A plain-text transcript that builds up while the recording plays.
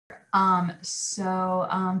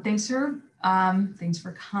Thanks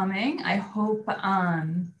for coming. I hope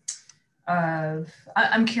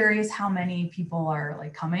I'm curious how many people are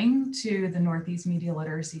like coming to the Northeast Media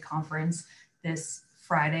Literacy Conference this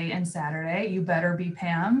Friday and Saturday. You better be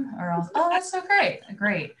Pam or else. Oh, that's so great.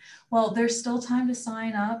 Great. Well, there's still time to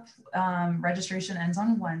sign up. Registration ends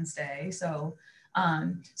on Wednesday. So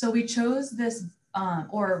we chose this,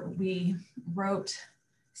 or we wrote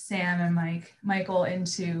Sam and Michael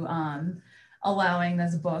into allowing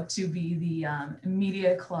this book to be the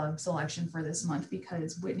media club selection for this month,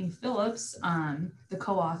 because Whitney Phillips, the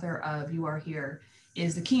co-author of You Are Here,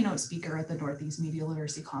 is the keynote speaker at the Northeast Media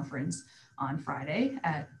Literacy Conference on Friday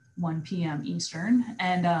at 1 p.m. Eastern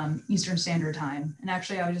and Eastern Standard Time. And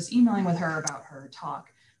actually, I was just emailing with her about her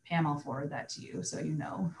talk. Pam, I'll forward that to you so you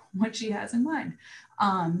know what she has in mind.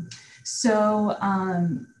 So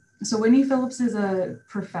Whitney Phillips is a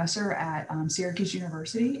professor at Syracuse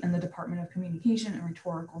University in the Department of Communication and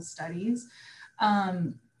Rhetorical Studies.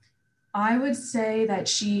 I would say that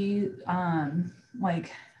she, her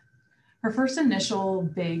first initial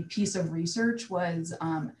big piece of research was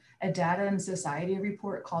a data and society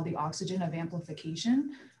report called The Oxygen of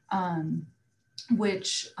Amplification,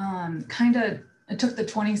 which it took the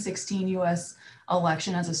 2016 US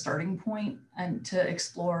election as a starting point and to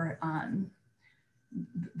explore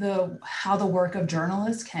how the work of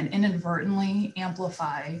journalists can inadvertently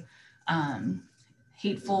amplify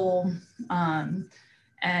hateful and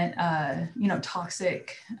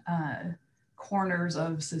toxic corners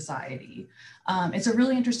of society. It's a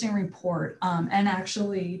really interesting report, and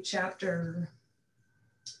actually chapter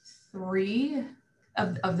 3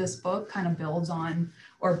 of this book kind of builds on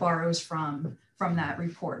or borrows from that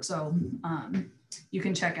report. So you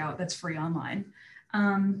can check out, that's free online.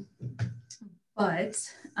 But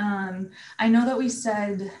I know that we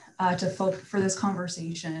said for this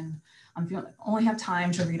conversation, we only have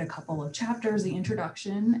time to read a couple of chapters. The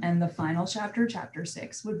introduction and the final chapter, chapter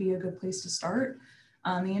 6, would be a good place to start.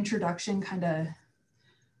 The introduction kind of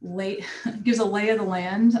gives a lay of the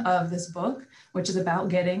land of this book, which is about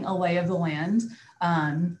getting a lay of the land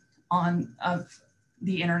of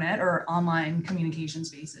the internet or online communication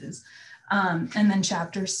spaces. And then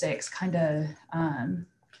chapter 6 kind of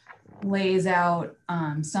lays out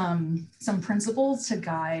some principles to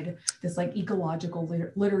guide this like ecological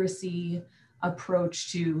literacy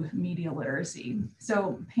approach to media literacy.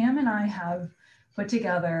 So Pam and I have put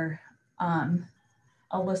together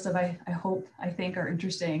a list of, I think are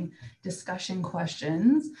interesting discussion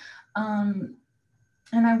questions.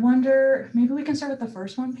 And I wonder, maybe we can start with the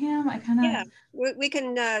first one, Pam. Yeah, we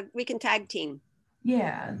can tag team.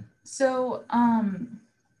 Yeah. So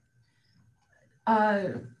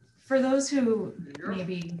for those who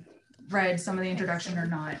maybe read some of the introduction or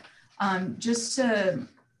not,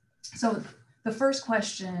 so the first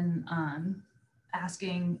question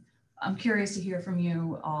asking, I'm curious to hear from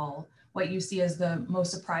you all what you see as the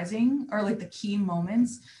most surprising or like the key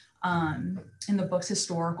moments in the book's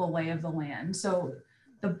historical lay of the land. So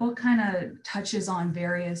the book kind of touches on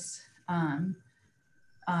various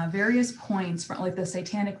points from like the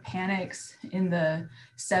satanic panics in the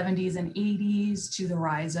 70s and 80s to the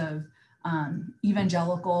rise of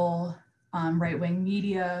evangelical right-wing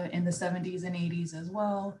media in the 70s and 80s as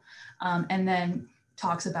well. And then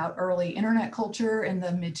talks about early internet culture in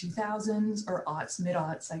the mid 2000s or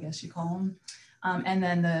mid-aughts, I guess you call them. And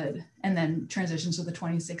then transitions to the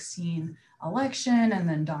 2016 election and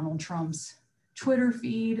then Donald Trump's Twitter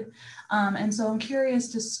feed. And so I'm curious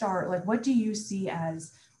to start, like, what do you see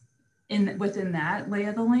as within that lay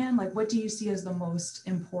of the land? Like, what do you see as the most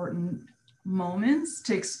important moments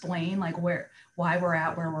to explain like why we're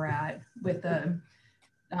at where we're at with the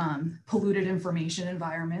polluted information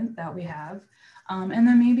environment that we have? And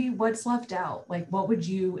then maybe what's left out, like what would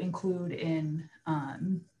you include in a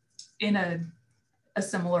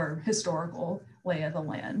similar historical lay of the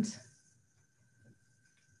land?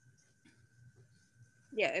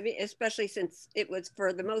 Yeah, I mean, especially since it was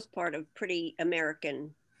for the most part a pretty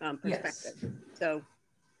American perspective. Yes. So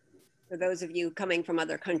for those of you coming from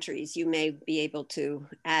other countries, you may be able to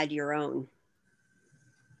add your own.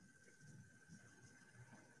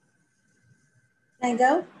 Can I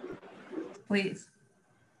go? Please.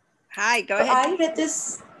 Hi, go ahead. I read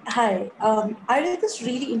this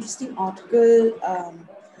really interesting article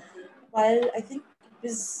while I think it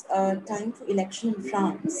was time for election in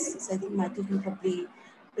France. So I think Michael can probably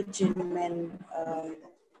pitch in when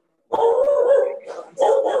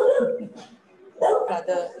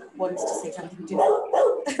brother wants to say something to you.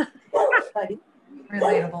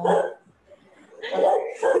 Relatable.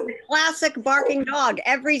 The classic barking dog.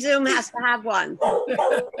 Every Zoom has to have one.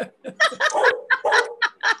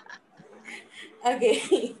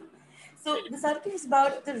 Okay. So this article is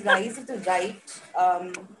about the rise of the right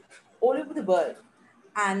all over the world.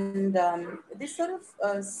 And this sort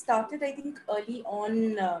of started, I think, early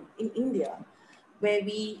on in India, where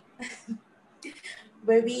we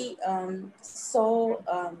saw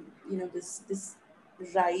this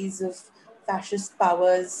rise of fascist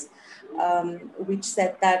powers, which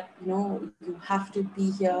said that you have to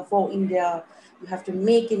be here for India, you have to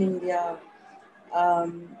make in India.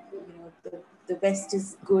 The West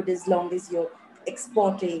is good as long as you're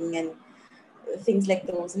exporting and things like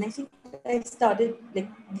those. And I think I started, like,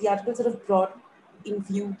 the article sort of brought in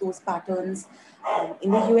view those patterns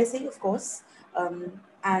in the USA, of course.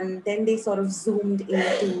 And then they sort of zoomed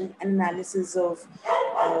into an analysis of,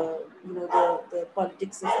 the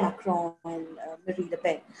politics of Macron and Marie Le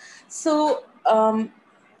Pen. So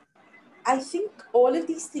I think all of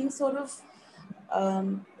these things sort of,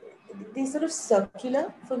 they sort of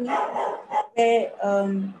circular for me, where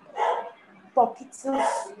pockets of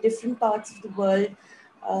different parts of the world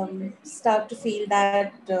start to feel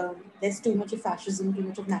that there's too much of fascism, too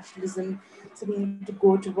much of nationalism, so we need to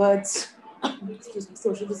go towards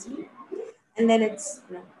socialism. And then it's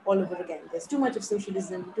all over again. There's too much of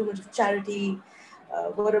socialism, too much of charity.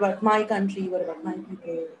 What about my country? What about my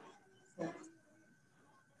people? So.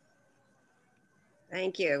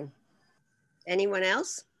 Thank you. Anyone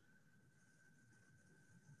else?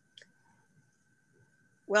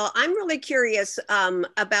 Well, I'm really curious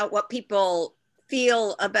about what people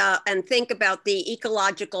feel about and think about the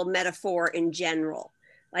ecological metaphor in general.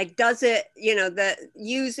 Like, does it,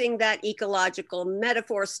 using that ecological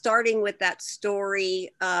metaphor, starting with that story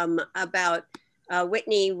about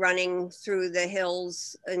Whitney running through the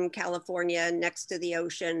hills in California next to the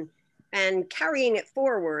ocean and carrying it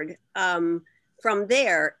forward from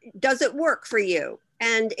there, does it work for you?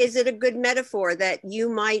 And is it a good metaphor that you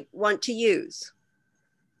might want to use?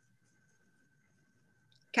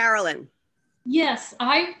 Carolyn. Yes,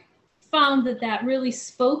 I found that really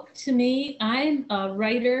spoke to me. I'm a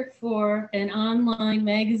writer for an online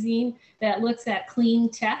magazine that looks at clean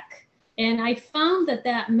tech. And I found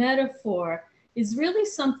that metaphor is really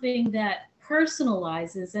something that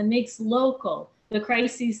personalizes and makes local the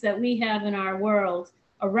crises that we have in our world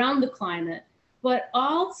around the climate, but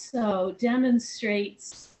also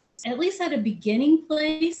demonstrates, at least at a beginning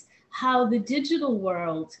place, how the digital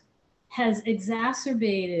world has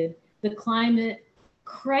exacerbated the climate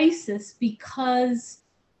crisis because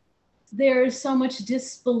there is so much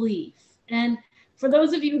disbelief. And for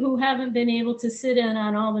those of you who haven't been able to sit in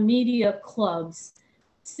on all the media clubs,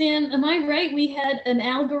 Sam, am I right? We had an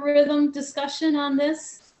algorithm discussion on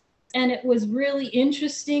this, and it was really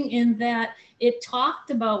interesting in that it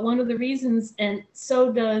talked about one of the reasons, and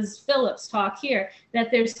so does Phillips talk here,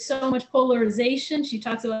 that there's so much polarization. She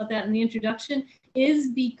talks about that in the introduction, is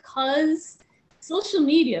because social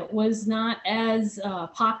media was not as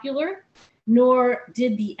popular, nor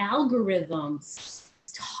did the algorithms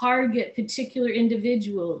target particular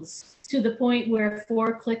individuals to the point where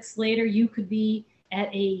 4 clicks later you could be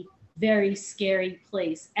at a very scary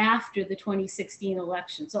place after the 2016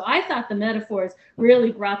 election. So I thought the metaphors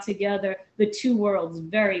really brought together the two worlds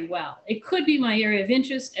very well. It could be my area of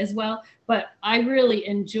interest as well, but I really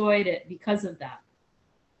enjoyed it because of that.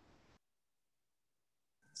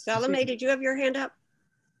 Salome, did you have your hand up?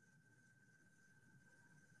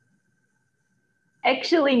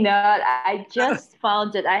 Actually not. I just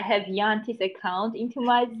found that I have Yanti's account into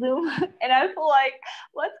my Zoom and I feel like,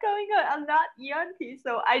 what's going on? I'm not Yanti,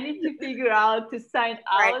 so I need to figure out to sign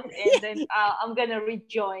out and then I'm gonna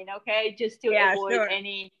rejoin, okay? Just to avoid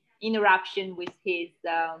any interruption with his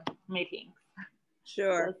meeting.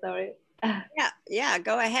 Sure. So sorry. Yeah,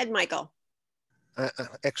 go ahead, Michael.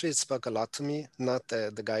 Actually, it spoke a lot to me, not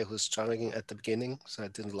the guy who's charging at the beginning. So I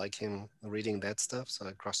didn't like him reading that stuff, so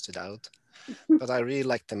I crossed it out. But I really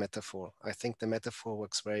like the metaphor. I think the metaphor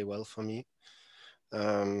works very well for me.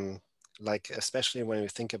 Like, especially when we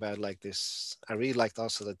think about like this, I really liked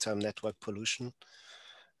also the term network pollution,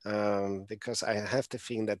 because I have the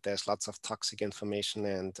feeling that there's lots of toxic information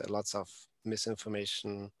and lots of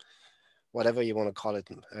misinformation, whatever you want to call it,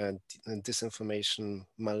 disinformation,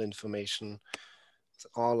 malinformation. It's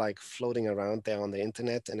all like floating around there on the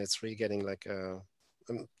internet, and it's really getting like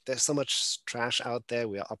there's so much trash out there.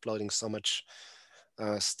 We are uploading so much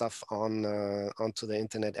stuff onto the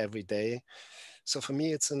internet every day. So for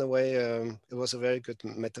me, it's in a way, it was a very good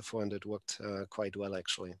metaphor, and it worked quite well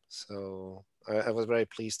actually. So I was very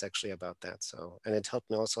pleased actually about that. So, and it helped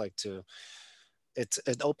me also like to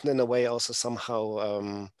it opened in a way also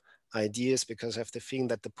somehow ideas, because I have the feeling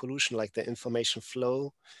that the pollution, like the information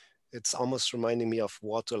flow, it's almost reminding me of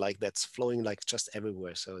water, like that's flowing like just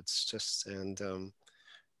everywhere. So it's just, and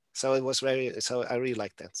so it was very, so I really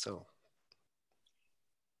like that. So.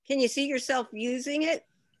 Can you see yourself using it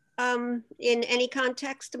in any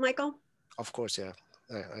context, Michael? Of course, yeah.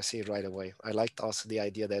 I see it right away. I liked also the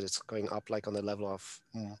idea that it's going up like on the level of,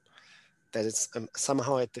 that it's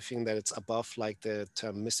somehow I had the feeling that it's above like the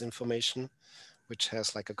term misinformation, which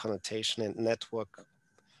has like a connotation, and network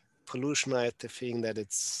pollution. I had the feeling that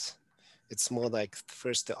it's more like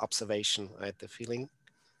first the observation, I had the feeling.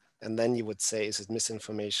 And then you would say, is it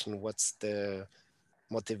misinformation? What's the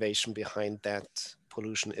motivation behind that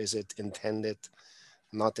pollution? Is it intended,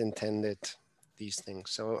 not intended, these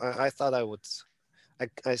things? So I thought I would,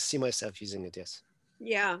 I see myself using it, yes.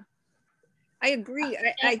 Yeah, I agree.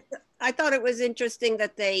 I thought it was interesting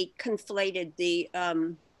that they conflated the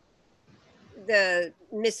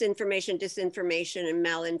misinformation, disinformation, and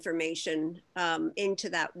malinformation into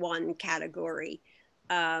that one category.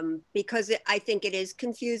 Because I think it is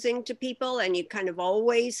confusing to people, and you kind of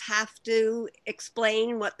always have to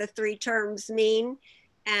explain what the three terms mean.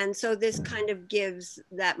 And so this kind of gives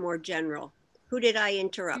that more general. Who did I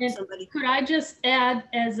interrupt? And somebody? Could I just add,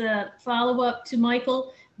 as a follow-up to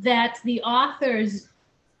Michael, that the authors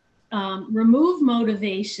remove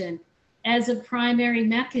motivation as a primary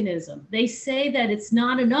mechanism. They say that it's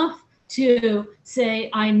not enough to say,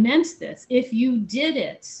 I meant this. If you did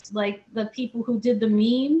it, like the people who did the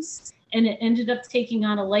memes and it ended up taking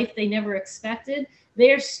on a life they never expected,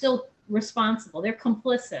 they're still responsible. They're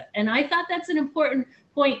complicit. And I thought that's an important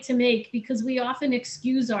point to make, because we often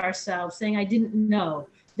excuse ourselves saying, I didn't know.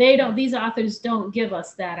 They don't, these authors don't give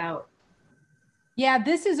us that out. Yeah,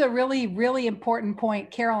 this is a really, really important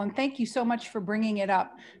point, Carolyn. Thank you so much for bringing it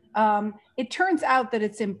up. It turns out that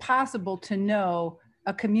it's impossible to know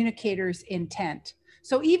a communicator's intent.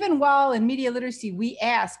 So even while in media literacy, we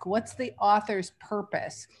ask, what's the author's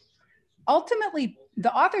purpose? Ultimately,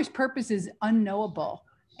 the author's purpose is unknowable.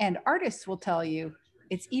 And artists will tell you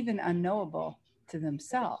it's even unknowable to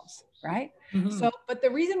themselves, right? Mm-hmm. So, but the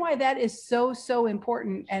reason why that is so, so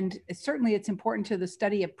important, and certainly it's important to the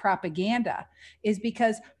study of propaganda, is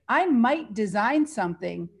because I might design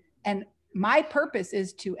something and my purpose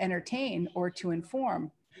is to entertain or to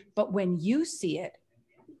inform. But when you see it,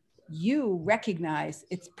 you recognize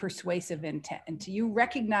its persuasive intent, you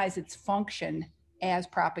recognize its function as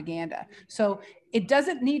propaganda. So it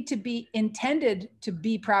doesn't need to be intended to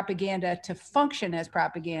be propaganda to function as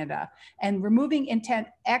propaganda. And removing intent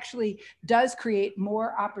actually does create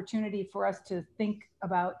more opportunity for us to think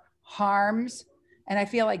about harms. And I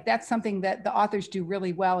feel like that's something that the authors do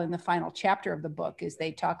really well in the final chapter of the book, is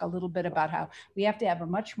they talk a little bit about how we have to have a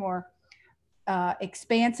much more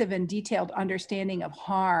expansive and detailed understanding of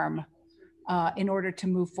harm in order to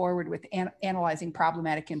move forward with analyzing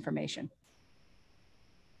problematic information.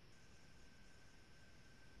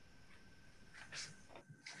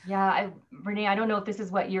 Yeah, Renee, I don't know if this is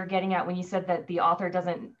what you're getting at when you said that the author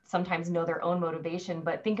doesn't sometimes know their own motivation,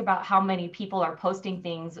 but think about how many people are posting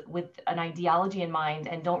things with an ideology in mind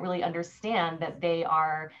and don't really understand that they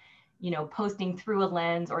are, you know, posting through a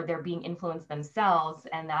lens, or they're being influenced themselves,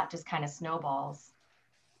 and that just kind of snowballs.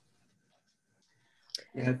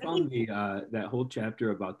 Yeah, I found that whole chapter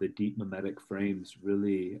about the deep mimetic frames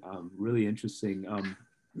really, really interesting.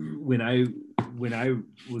 When I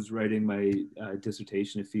was writing my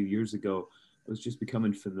dissertation a few years ago, I was just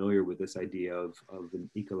becoming familiar with this idea of an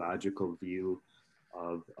ecological view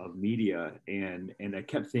of media, and I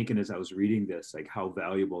kept thinking as I was reading this, like how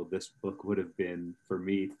valuable this book would have been for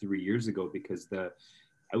me 3 years ago, because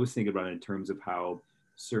I was thinking about it in terms of how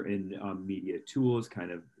certain media tools kind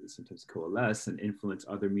of sometimes coalesce and influence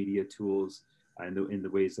other media tools in the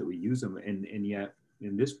ways that we use them, and yet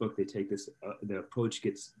in this book they take this the approach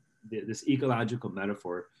gets this ecological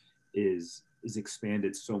metaphor is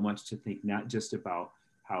expanded so much to think not just about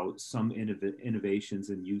how some innovations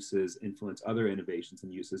and uses influence other innovations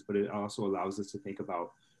and uses, but it also allows us to think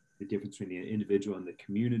about the difference between the individual and the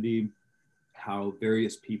community, how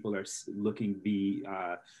various people are looking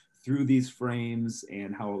through these frames,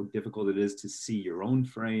 and how difficult it is to see your own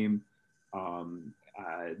frame.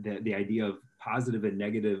 The idea of positive and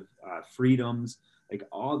negative freedoms, like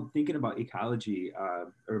all thinking about ecology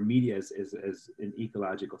or media as an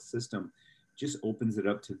ecological system, just opens it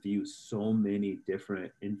up to view so many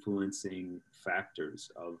different influencing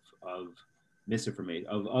factors of misinformation,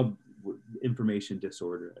 of information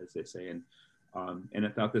disorder, as they say. And I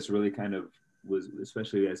thought this really kind of was,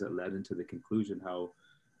 especially as it led into the conclusion, how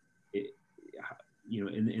you know,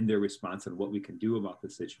 in their response on what we can do about the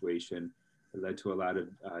situation. It led to a lot of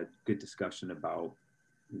good discussion about,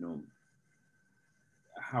 you know,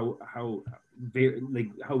 how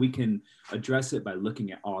we can address it by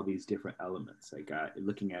looking at all these different elements, like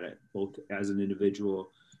looking at it both as an individual,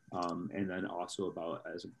 and then also about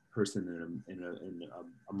as a person in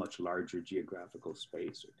a much larger geographical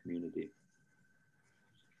space or community.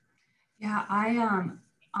 Yeah, I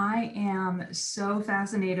am so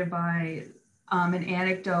fascinated by an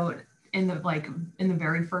anecdote in the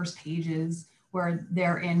very first pages where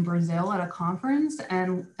they're in Brazil at a conference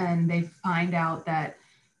and they find out that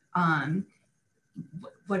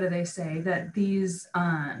what do they say, that these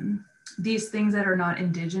things that are not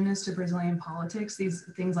indigenous to Brazilian politics, these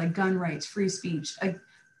things like gun rights, free speech,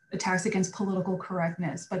 attacks against political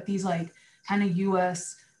correctness, but these like kind of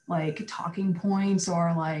US like talking points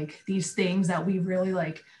or like these things that we really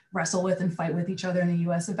like wrestle with and fight with each other in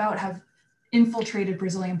the US about have infiltrated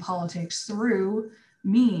Brazilian politics through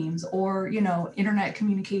memes or, you know, internet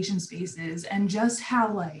communication spaces, and just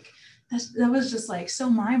how like that was just like so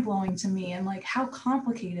mind-blowing to me, and like how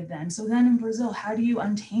complicated then. So then in Brazil, how do you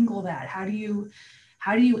untangle that? How do you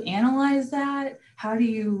analyze that? How do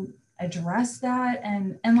you address that?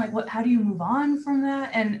 And like how do you move on from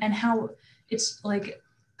that? And how it's like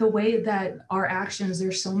the way that our actions,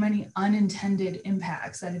 there's so many unintended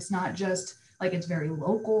impacts that it's not just like it's very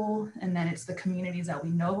local, and then it's the communities that we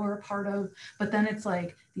know we're a part of, but then it's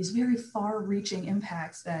like these very far-reaching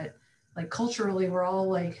impacts that like culturally we're all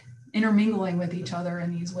like intermingling with each other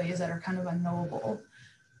in these ways that are kind of unknowable.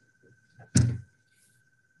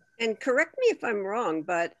 And correct me if I'm wrong,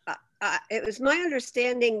 but it was my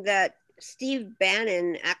understanding that Steve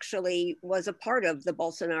Bannon actually was a part of the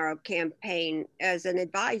Bolsonaro campaign as an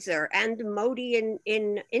advisor, and Modi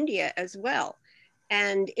in India as well,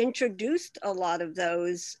 and introduced a lot of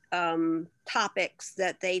those topics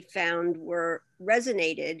that they found were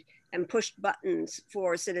resonated and pushed buttons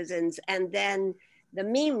for citizens. And then the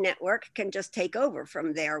meme network can just take over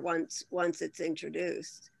from there once it's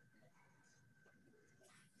introduced.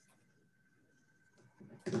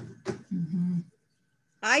 Mm-hmm.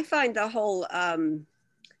 I find the whole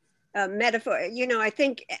metaphor, you know, I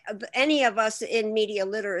think any of us in media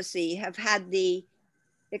literacy have had the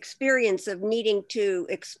experience of needing to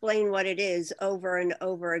explain what it is over and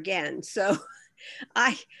over again. So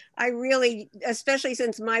I really, especially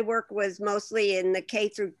since my work was mostly in the K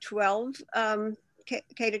through 12,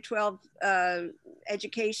 K to 12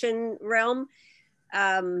 education realm,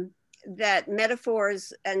 that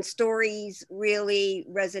metaphors and stories really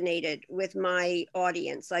resonated with my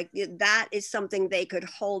audience. Like that is something they could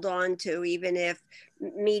hold on to, even if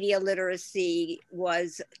media literacy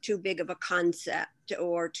was too big of a concept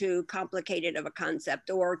or too complicated of a concept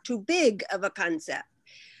or too big of a concept.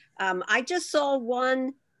 I just saw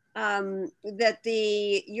one that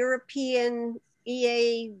the European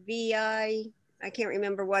EAVI, I can't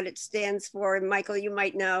remember what it stands for, and Michael, you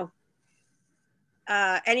might know.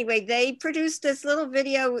 Anyway, they produced this little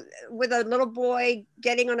video with a little boy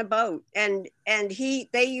getting on a boat, and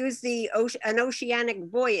they use an oceanic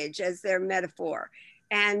voyage as their metaphor,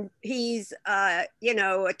 and he's you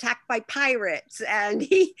know, attacked by pirates, and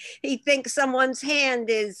he thinks someone's hand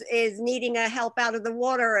is needing a help out of the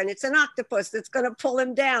water, and it's an octopus that's going to pull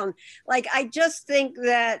him down. Like, I just think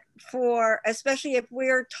that for, especially if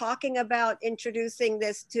we're talking about introducing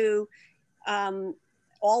this to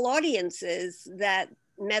all audiences, that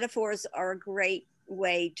metaphors are a great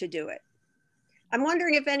way to do it. I'm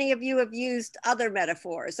wondering if any of you have used other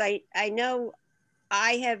metaphors. I know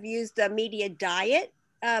I have used a media diet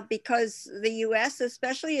because the US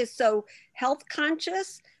especially is so health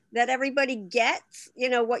conscious that everybody gets, you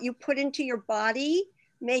know, what you put into your body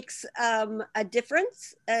makes a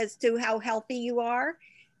difference as to how healthy you are.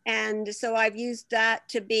 And so I've used that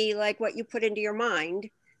to be like what you put into your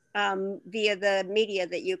mind via the media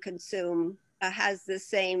that you consume has the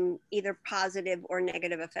same either positive or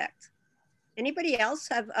negative effect. Anybody else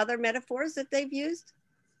have other metaphors that they've used?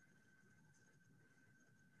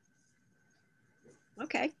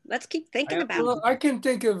 Okay, let's keep thinking about it. Well, I can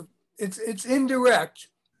think of, it's indirect,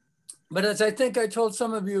 but as I think I told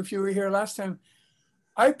some of you if you were here last time,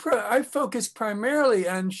 I focus primarily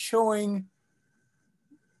on showing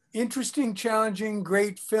interesting, challenging,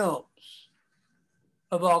 great films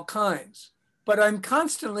of all kinds. But I'm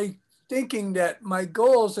constantly thinking that my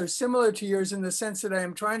goals are similar to yours in the sense that I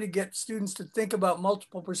am trying to get students to think about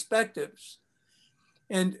multiple perspectives.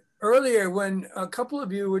 And earlier, when a couple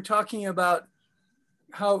of you were talking about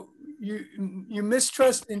how you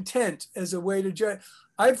mistrust intent as a way to judge,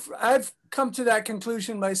 I've come to that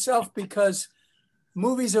conclusion myself, because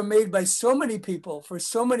movies are made by so many people for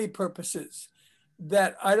so many purposes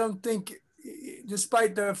that I don't think,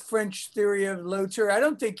 despite the French theory of l'auteur, I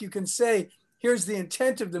don't think you can say, here's the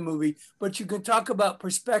intent of the movie, but you can talk about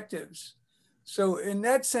perspectives. So in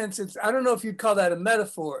that sense, I don't know if you'd call that a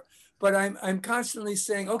metaphor, but I'm constantly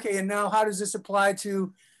saying, okay, and now how does this apply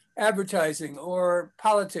to advertising or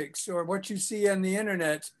politics or what you see on the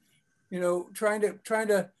internet? You know, trying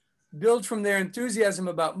to build from their enthusiasm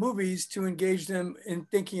about movies to engage them in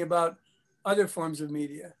thinking about other forms of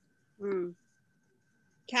media. Mm.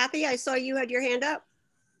 Kathy, I saw you had your hand up.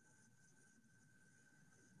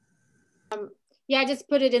 Yeah, I just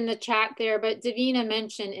put it in the chat there, but Davina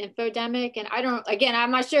mentioned infodemic, and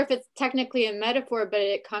I'm not sure if it's technically a metaphor, but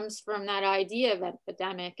it comes from that idea of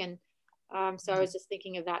epidemic. And so I was just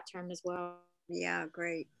thinking of that term as well. Yeah,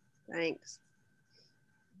 great, thanks.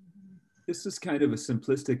 This is kind of a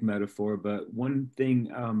simplistic metaphor, but one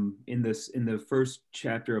thing in the first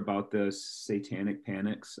chapter about the satanic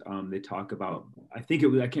panics, they talk about, I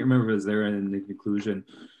can't remember if it was there in the conclusion,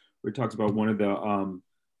 where it talks about one of the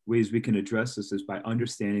ways we can address this is by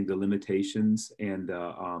understanding the limitations and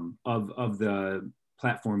of the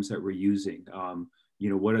platforms that we're using. You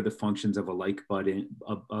know, what are the functions of a like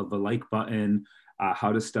button,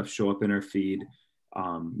 how does stuff show up in our feed?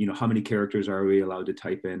 You know, how many characters are we allowed to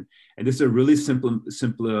type in? And this is a really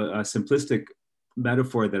simplistic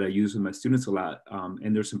metaphor that I use with my students a lot.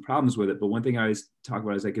 And there's some problems with it, but one thing I always talk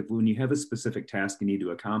about is like, when you have a specific task you need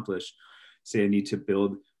to accomplish, say I need to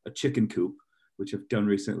build a chicken coop, which I've done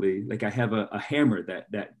recently, like I have a hammer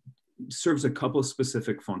that serves a couple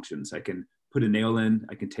specific functions. I can put a nail in,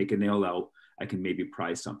 I can take a nail out, I can maybe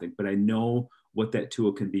prise something, but I know what that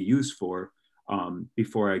tool can be used for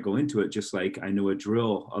before I go into it. Just like I know a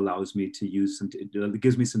drill allows me to use it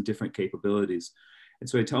gives me some different capabilities. And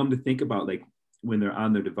so I tell them to think about, like, when they're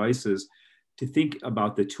on their devices, to think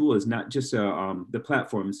about the tool as not just the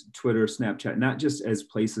platforms, Twitter, Snapchat, not just as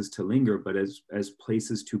places to linger, but as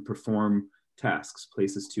places to perform tasks,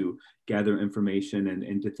 places to gather information,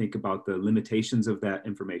 and to think about the limitations of that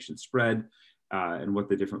information spread and what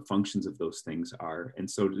the different functions of those things are. And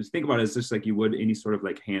so just think about it as just like you would any sort of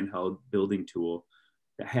like handheld building tool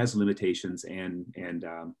that has limitations and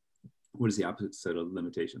what is the opposite set of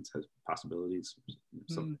limitations? Has possibilities.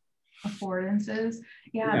 So, affordances.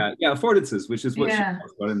 Yeah, affordances, which is what she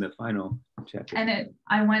talks about in the final chapter. And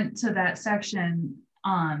I went to that section.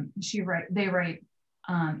 They write,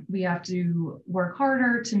 we have to work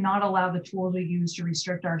harder to not allow the tools we use to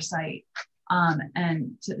restrict our site.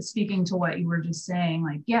 And speaking to what you were just saying,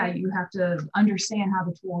 like, yeah, you have to understand how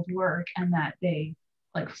the tools work and that they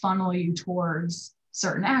like funnel you towards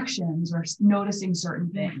certain actions or noticing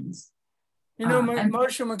certain things. You know,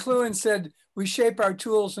 Marshall McLuhan said, we shape our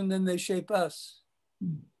tools and then they shape us.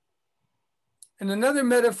 And another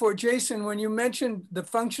metaphor, Jason, when you mentioned the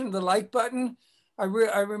function of the like button, I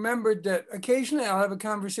remembered that occasionally I'll have a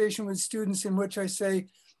conversation with students in which I say,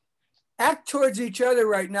 act towards each other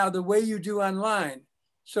right now the way you do online.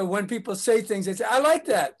 So when people say things, they say, I like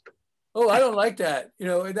that. Oh, I don't like that. You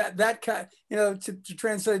know, that kind, you know, to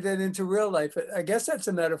translate that into real life, I guess that's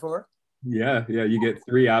a metaphor. Yeah, you get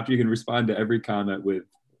 3 options. You can respond to every comment with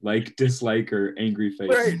like, dislike, or angry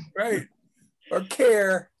face. Right. Or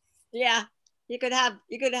care. Yeah, you could have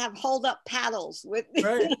hold up paddles with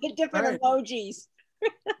different emojis.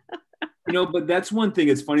 You know, but that's one thing.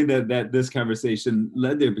 It's funny that this conversation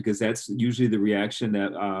led there, because that's usually the reaction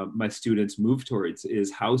that my students move towards,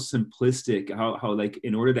 is how simplistic, how like,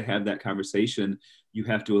 in order to have that conversation, you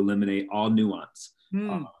have to eliminate all nuance.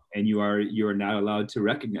 And you are not allowed to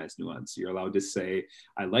recognize nuance. You're allowed to say,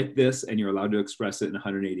 I like this, and you're allowed to express it in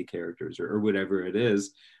 180 characters or whatever it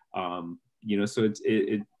is. You know, so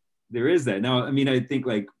there is that. Now, I mean, I think,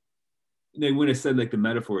 like, when I said like the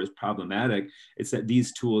metaphor is problematic, it's that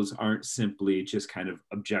these tools aren't simply just kind of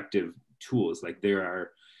objective tools. Like, there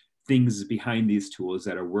are things behind these tools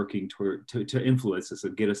that are working to influence us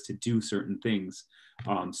and get us to do certain things.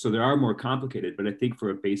 So there are more complicated, but I think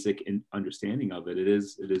for a basic understanding of it, it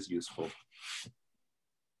is useful.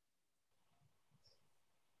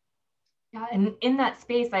 Yeah, and in that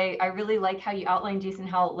space, I really like how you outlined, Jason,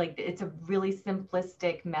 how like it's a really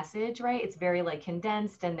simplistic message, right? It's very like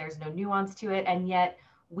condensed and there's no nuance to it. And yet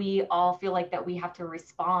we all feel like that we have to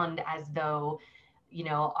respond as though, you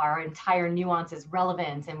know, our entire nuance is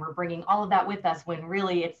relevant and we're bringing all of that with us, when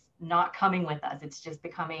really it's not coming with us. It's just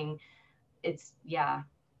becoming, yeah.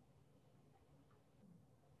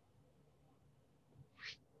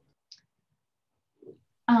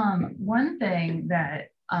 One thing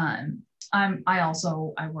that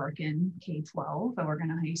I work in K-12, I work in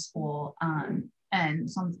a high school, and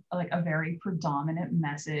some like a very predominant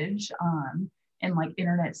message in like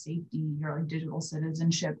internet safety or like digital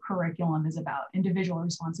citizenship curriculum is about individual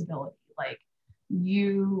responsibility. Like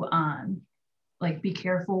you like be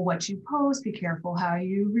careful what you post, be careful how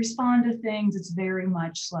you respond to things. It's very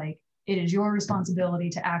much like it is your responsibility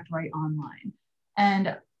to act right online.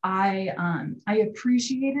 And I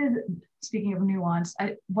appreciated, speaking of nuance,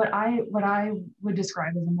 what I would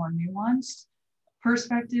describe as a more nuanced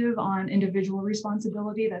perspective on individual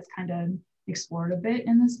responsibility that's kind of explored a bit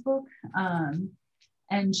in this book.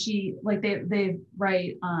 And she, like they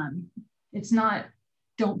write, it's not,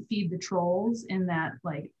 don't feed the trolls, in that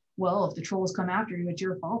like, well, if the trolls come after you, it's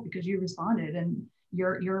your fault because you responded and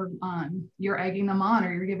you're egging them on,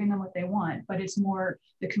 or you're giving them what they want. But it's more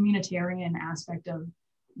the communitarian aspect of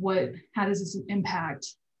how does this impact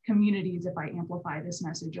communities if I amplify this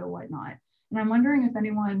message or whatnot. And I'm wondering if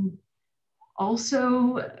anyone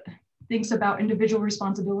also thinks about individual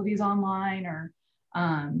responsibilities online, or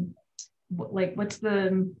like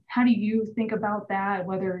how do you think about that?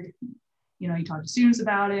 Whether, you know, you talk to students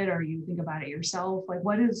about it or you think about it yourself, like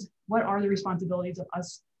what are the responsibilities of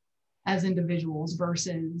us as individuals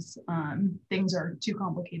versus things are too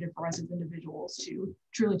complicated for us as individuals to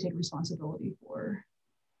truly take responsibility for.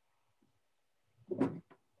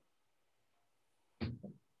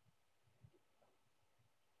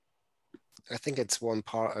 I think it's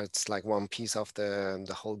like one piece of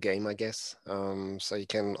the whole game, I guess. So you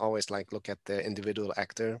can always like look at the individual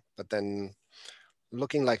actor, but then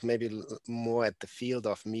looking like maybe more at the field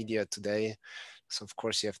of media today. So of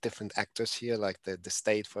course you have different actors here, like the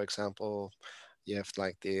state, for example. You have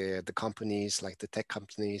like the companies, like the tech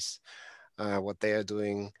companies, what they are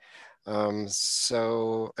doing.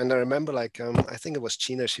 So, and I remember like, I think it was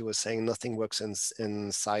Gina, she was saying nothing works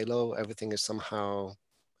in silo. Everything is somehow,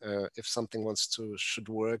 if something should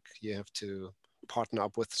work, you have to partner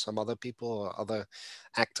up with some other people or other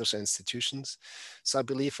actors or institutions. So I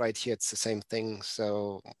believe right here it's the same thing.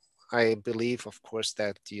 So I believe, of course,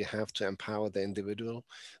 that you have to empower the individual,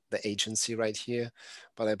 the agency right here.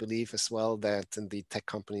 But I believe as well that in the tech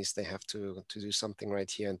companies, they have to do something right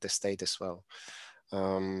here, and the state as well.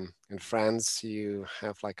 In France, you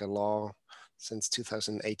have like a law since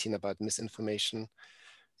 2018 about misinformation.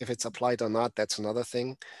 If it's applied or not, that's another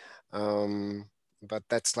thing. But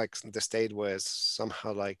that's like the state where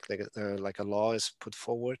somehow like a law is put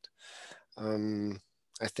forward.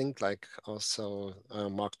 I think like also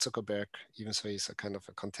Mark Zuckerberg, even though he's a kind of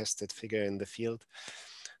a contested figure in the field,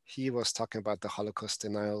 he was talking about the Holocaust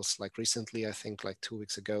denials like recently, I think like 2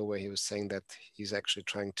 weeks ago, where he was saying that he's actually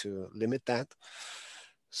trying to limit that.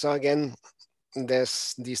 So again,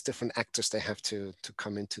 there's these different actors, they have to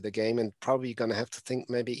come into the game, and probably going to have to think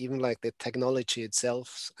maybe even like the technology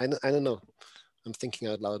itself. I don't know. I'm thinking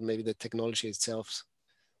out loud, maybe the technology itself,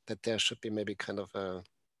 that there should be maybe kind of a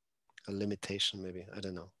limitation, maybe. I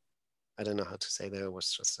don't know. I don't know how to say that. It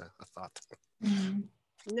was just a thought. Mm-hmm.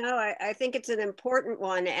 No, I think it's an important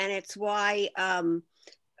one, and it's why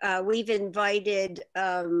we've invited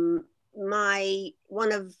one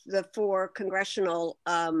of the 4 congressional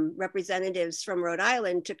representatives from Rhode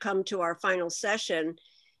Island to come to our final session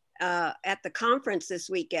at the conference this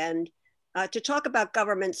weekend to talk about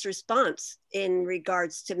government's response in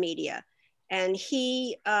regards to media. And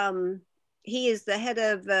he is the head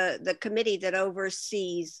of the committee that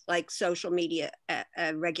oversees like social media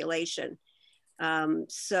regulation.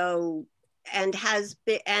 So, and has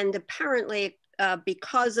been, and apparently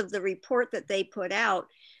because of the report that they put out,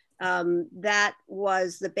 that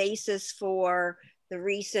was the basis for the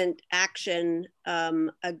recent action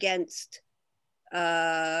against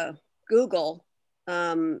Google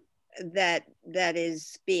that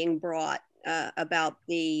is being brought about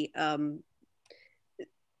the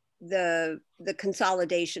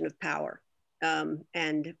consolidation of power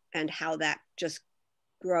and how that just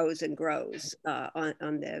grows and grows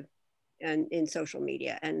in social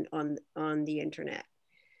media and on the internet.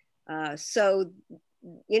 So,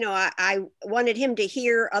 you know, I wanted him to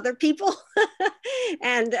hear other people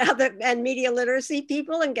and media literacy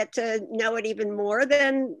people and get to know it even more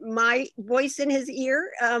than my voice in his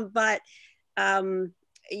ear.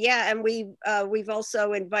 Yeah, and we've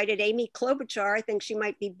also invited Amy Klobuchar. I think she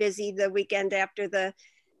might be busy the weekend after the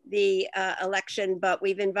election, but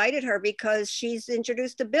we've invited her because she's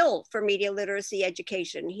introduced a bill for media literacy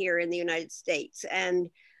education here in the United States. And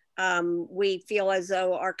we feel as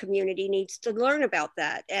though our community needs to learn about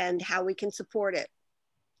that and how we can support it.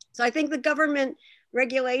 So I think the government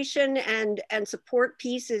regulation and support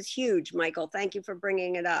piece is huge, Michael. Thank you for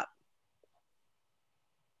bringing it up.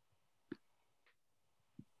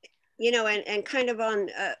 You know, and kind of on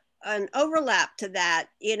an overlap to that.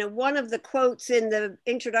 You know, one of the quotes in the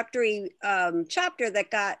introductory chapter that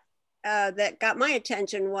got my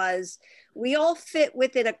attention was, "We all fit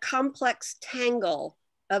within a complex tangle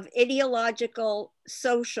of ideological,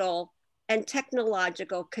 social, and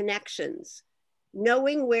technological connections.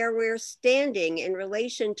 Knowing where we're standing in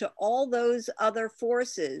relation to all those other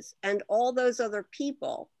forces and all those other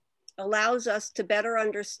people allows us to better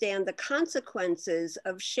understand the consequences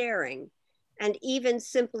of sharing and even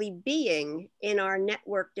simply being in our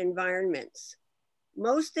networked environments.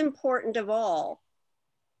 Most important of all,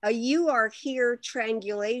 a "you are here"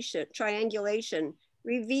 triangulation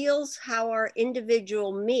reveals how our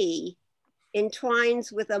individual me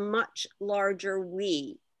entwines with a much larger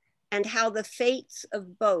we, and how the fates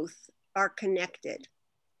of both are connected."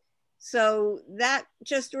 So that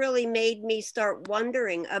just really made me start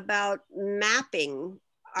wondering about mapping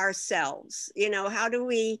ourselves. You know, how do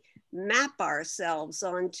we map ourselves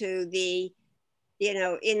onto the, you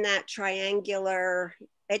know, in that triangular?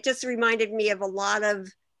 It just reminded me of a lot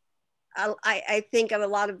of, I think of a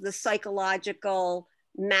lot of the psychological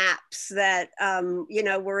maps that, you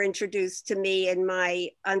know, were introduced to me in my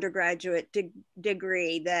undergraduate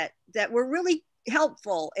degree that were really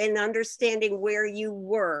helpful in understanding where you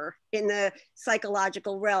were in the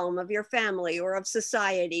psychological realm of your family or of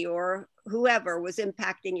society or whoever was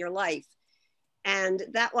impacting your life. And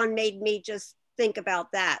that one made me just think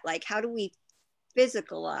about that, like, how do we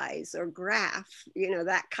physicalize or graph, you know,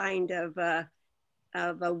 that kind of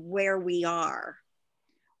where we are.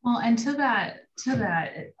 Well, and to that,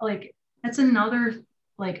 like, that's another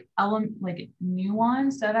like element, like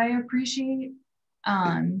nuance that I appreciate.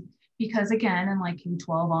 Because again, in like K-12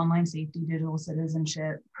 online safety, digital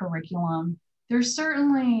citizenship curriculum, there's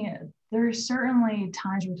certainly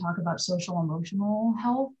times we talk about social emotional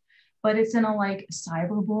health, but it's in a like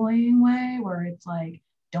cyberbullying way where it's like,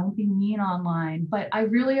 don't be mean online. But I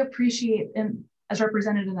really appreciate, and as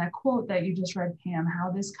represented in that quote that you just read, Pam, how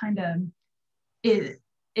this kind of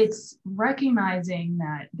it's recognizing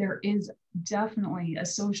that there is definitely a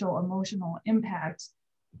social emotional impact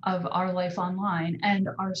of our life online, and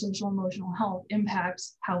our social emotional health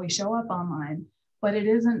impacts how we show up online. But it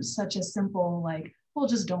isn't such a simple like, well,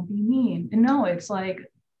 just don't be mean. And no, it's like,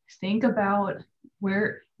 think about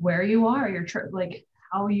where you are, like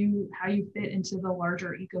how you fit into the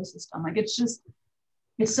larger ecosystem. Like, it's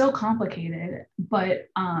so complicated, but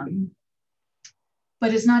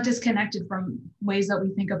it's not disconnected from ways that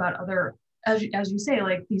we think about other, as you say,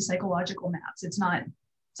 like these psychological maps. It's not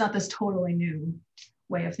this totally new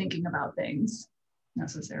way of thinking about things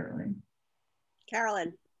necessarily.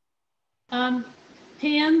 Carolyn.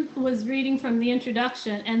 Pam was reading from the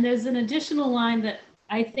introduction, and there's an additional line that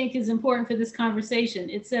I think is important for this conversation.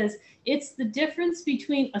 It says, "It's the difference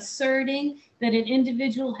between asserting that an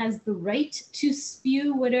individual has the right to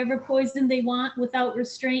spew whatever poison they want without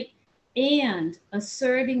restraint, and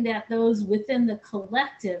asserting that those within the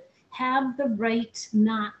collective have the right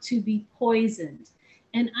not to be poisoned."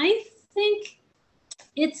 And I think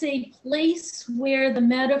it's a place where the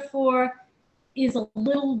metaphor is a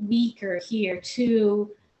little weaker here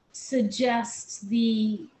to suggest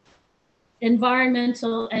the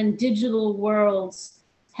environmental and digital worlds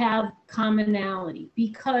have commonality,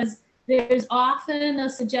 because there's often a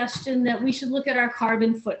suggestion that we should look at our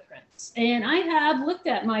carbon footprints. And I have looked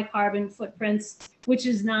at my carbon footprints, which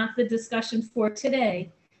is not the discussion for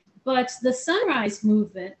today. But the Sunrise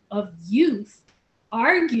movement of youth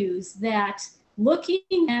argues that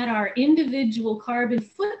looking at our individual carbon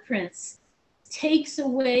footprints takes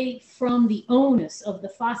away from the onus of the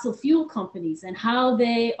fossil fuel companies and how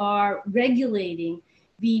they are regulating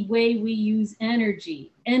the way we use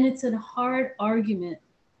energy. And it's a hard argument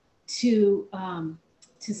to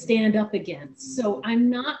stand up against. So I'm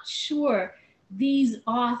not sure these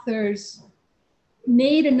authors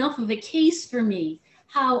made enough of a case for me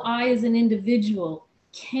how I as an individual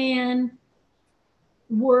can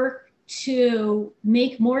work to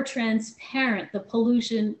make more transparent the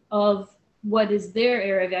pollution of what is their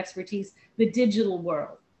area of expertise, the digital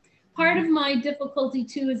world. Part of my difficulty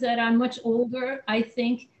too is that I'm much older, I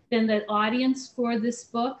think, than the audience for this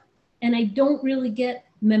book, and I don't really get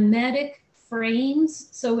mimetic frames.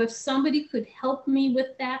 So if somebody could help me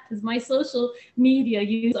with that, because my social media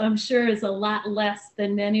use, I'm sure, is a lot less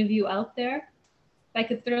than many of you out there. If I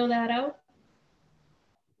could throw that out.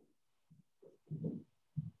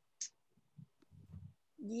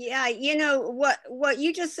 Yeah, you know, what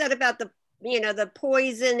you just said about the, you know, the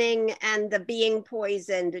poisoning and the being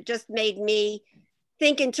poisoned, it just made me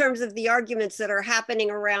think in terms of the arguments that are happening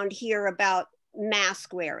around here about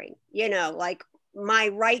mask wearing, you know, like my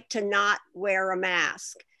right to not wear a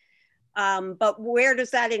mask. But where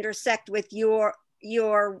does that intersect with your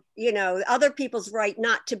other people's right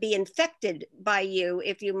not to be infected by you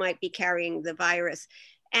if you might be carrying the virus?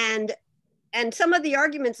 And some of the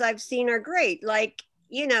arguments I've seen are great. Like,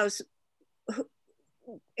 it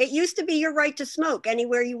used to be your right to smoke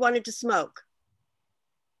anywhere you wanted to smoke.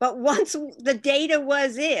 But once the data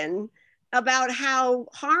was in about how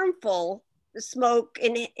harmful the smoke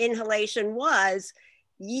inhalation was,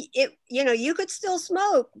 you could still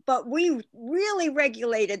smoke, but we really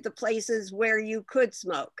regulated the places where you could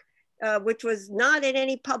smoke, which was not in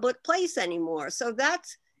any public place anymore. So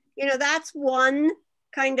that's one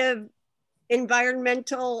kind of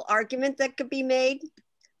environmental argument that could be made.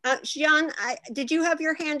 Xian, did you have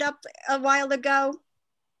your hand up a while ago?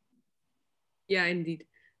 Yeah, indeed.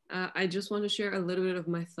 I just want to share a little bit of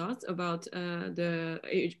my thoughts about the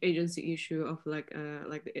agency issue of like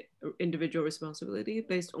the individual responsibility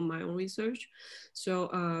based on my own research.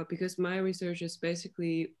 So because my research is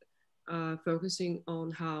basically focusing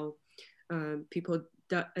on how people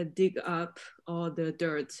dig up all the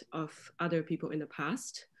dirt of other people in the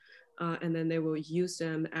past, and then they will use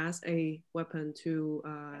them as a weapon to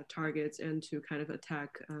target and to kind of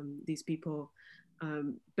attack these people.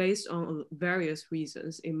 Based on various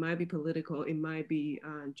reasons. It might be political, it might be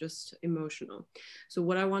just emotional. So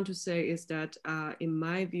what I want to say is that in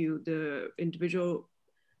my view, the individual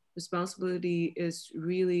responsibility is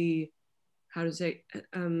really, how to say,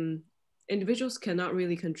 individuals cannot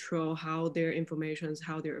really control how their information,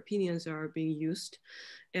 how their opinions are being used.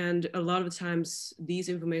 And a lot of times these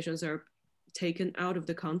informations are taken out of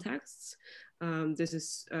the contexts. This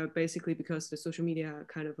is basically because the social media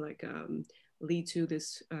kind of like lead to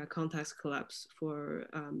this context collapse for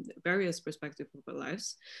various perspectives of our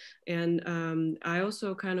lives. And I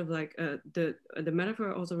also kind of like, the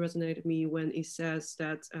metaphor also resonated with me when it says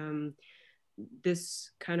that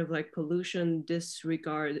this kind of like pollution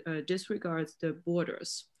disregards the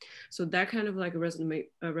borders. So that kind of like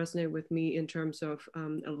resonate with me in terms of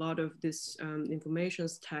a lot of this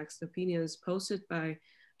informations, text, opinions posted by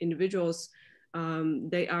individuals.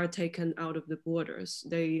 They are taken out of the borders.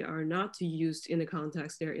 They are not used in the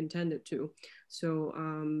context they're intended to. So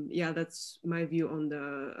yeah, that's my view on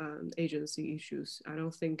the agency issues. I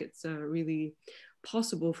don't think it's really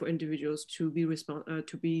possible for individuals to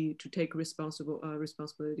take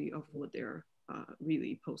responsibility of what they're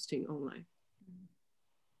really posting online.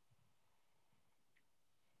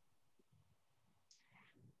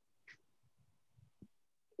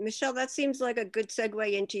 Michelle, that seems like a good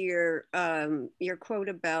segue into your quote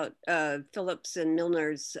about Phillips and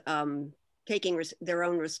Milner's taking their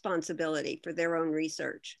own responsibility for their own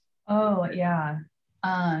research. Oh, yeah.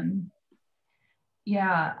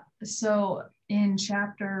 Yeah, so in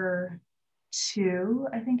chapter 2,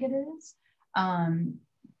 I think it is,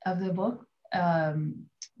 of the book,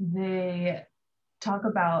 they talk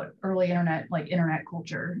about early internet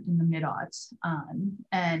culture in the mid-aughts,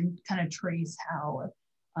 and kind of trace how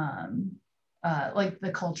like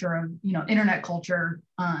the culture of, internet culture,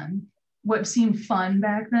 what seemed fun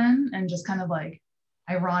back then and just kind of like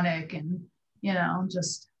ironic and,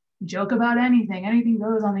 just joke about anything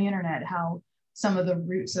goes on the internet, how some of the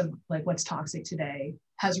roots of like what's toxic today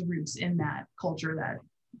has roots in that culture that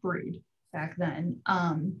brewed back then.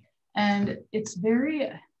 And it's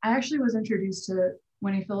I actually was introduced to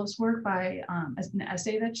Whitney Phillips' work by an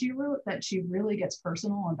essay that she wrote, that she really gets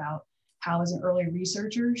personal about how, as an early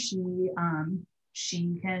researcher, she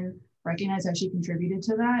can recognize how she contributed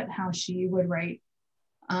to that, how she would write,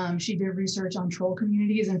 she did research on troll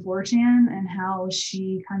communities in 4chan, and how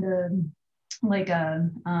she kind of like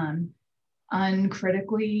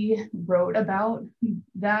uncritically wrote about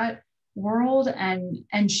that world, and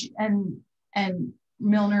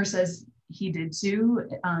Milner says he did too.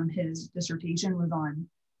 His dissertation was on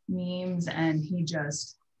memes, and he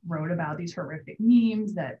just wrote about these horrific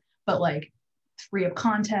memes but like free of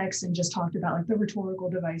context, and just talked about like the rhetorical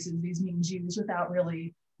devices these memes use without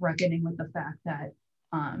really reckoning with the fact that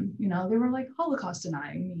they were like Holocaust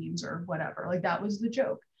denying memes or whatever, like that was the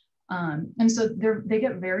joke. And so they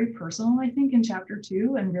get very personal, I think, in chapter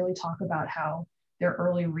 2, and really talk about how their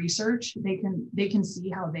early research, they can see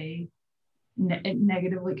how they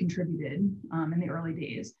negatively contributed in the early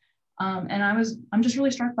days. And I'm just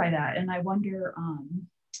really struck by that. And I wonder,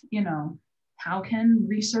 how can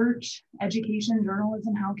research, education,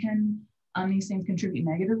 journalism, how can these things contribute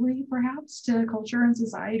negatively, perhaps, to culture and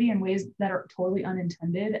society in ways that are totally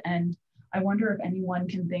unintended? And I wonder if anyone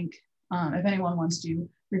can think, if anyone wants to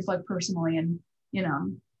reflect personally, and,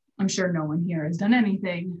 I'm sure no one here has done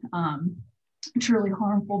anything truly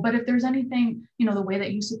harmful, but if there's anything, the way that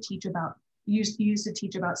you used to teach about you used to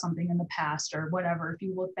teach about something in the past or whatever, if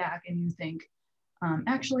you look back and you think,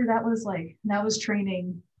 actually that was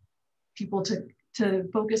training people to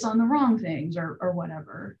focus on the wrong things or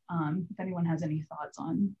whatever. If anyone has any thoughts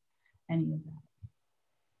on any of that.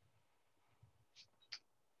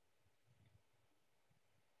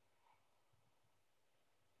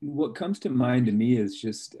 What comes to mind to me is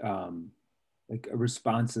just like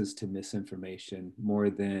responses to misinformation more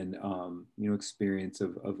than you know, experience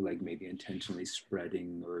of like maybe intentionally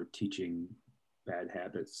spreading or teaching bad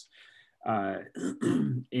habits.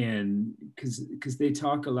 And because they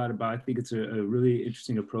talk a lot about, I think it's a really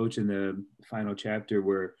interesting approach in the final chapter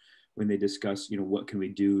where when they discuss, you know, what can we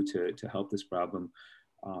do to help this problem,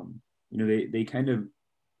 you know, they kind of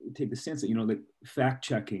take the stance that, you know, like fact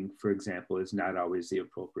checking, for example, is not always the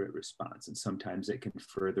appropriate response. And sometimes it can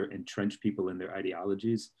further entrench people in their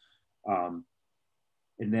ideologies. And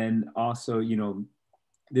then also, you know,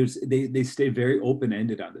 they stay very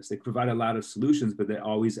open-ended on this. They provide a lot of solutions, but that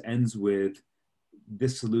always ends with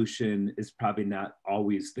this solution is probably not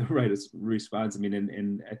always the right response. I mean,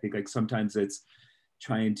 and I think like sometimes it's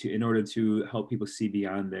trying to, in order to help people see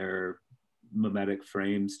beyond their mimetic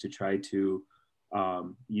frames, to try to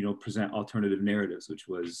you know, present alternative narratives, which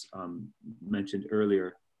was mentioned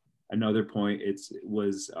earlier. Another point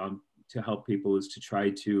was to help people is to try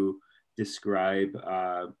to describe,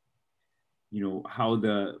 you know, how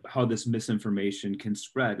this misinformation can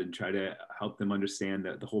spread and try to help them understand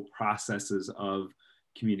that the whole processes of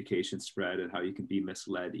communication spread and how you can be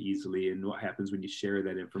misled easily and what happens when you share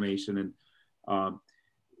that information. And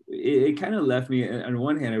it kind of left me, on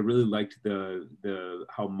one hand, I really liked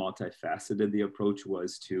how multifaceted the approach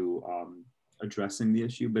was to addressing the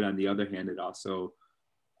issue, but on the other hand, it also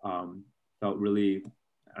felt really,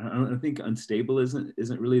 I don't think unstable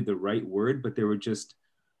isn't really the right word, but there were just,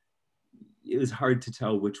 it was hard to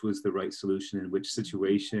tell which was the right solution in which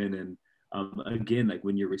situation. And again, like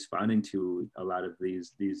when you're responding to a lot of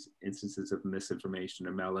these instances of misinformation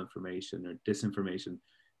or malinformation or disinformation,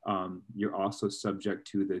 you're also subject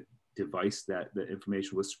to the device that the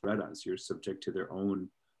information was spread on. So you're subject to their own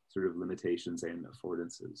sort of limitations and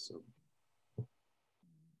affordances. So.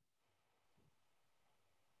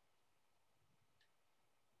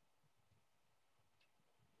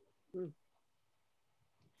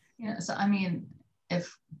 Yeah, so I mean,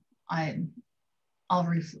 if I'll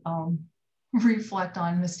reflect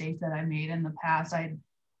on mistakes that I made in the past.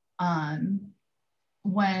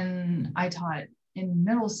 When I taught in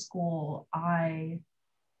middle school, I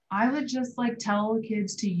would just like tell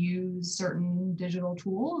kids to use certain digital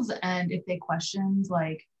tools, and if they questioned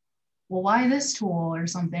like, well, why this tool or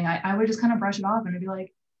something, I would just kind of brush it off and I'd be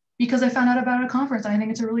like, because I found out about a conference, I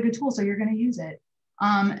think it's a really good tool, so you're going to use it.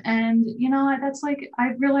 And you know, that's like, I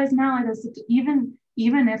realize now that even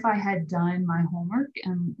if I had done my homework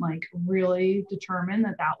and like really determined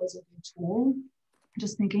that that was a good tool,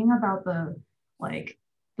 just thinking about the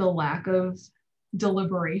lack of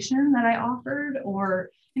deliberation that I offered, or,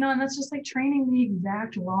 you know, and that's just like training the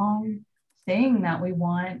exact wrong thing that we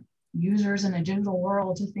want users in a digital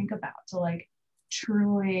world to think about, to like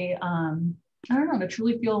truly, I don't know, to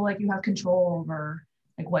truly feel like you have control over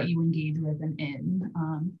like what you engage with and in.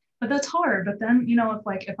 But that's hard. But then, you know,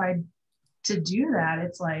 if I to do that,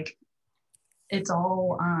 it's like, it's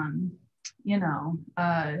all, you know,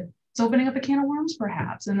 it's opening up a can of worms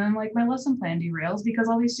perhaps. And then like my lesson plan derails because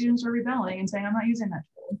all these students are rebelling and saying, I'm not using that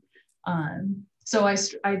tool. So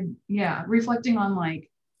yeah, reflecting on like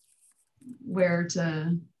where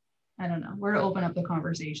to, I don't know, where to open up the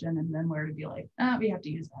conversation and then where to be like, we have to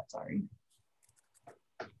use that, sorry.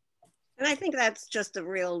 And I think that's just a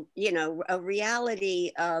real, you know, a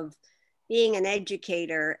reality of being an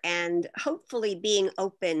educator and hopefully being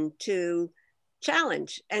open to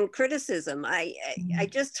challenge and criticism. I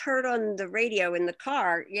just heard on the radio in the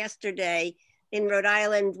car yesterday in Rhode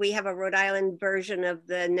Island, we have a Rhode Island version of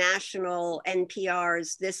the national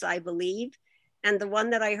NPR's This I Believe. And the one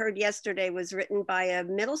that I heard yesterday was written by a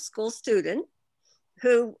middle school student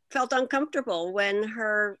who felt uncomfortable when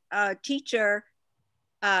her teacher,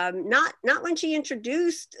 not when she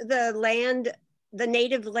introduced the land, the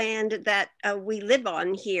native land that we live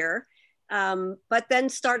on here, but then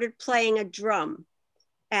started playing a drum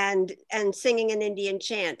and singing an Indian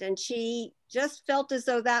chant. And she just felt as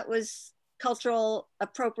though that was cultural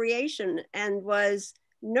appropriation and was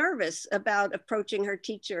nervous about approaching her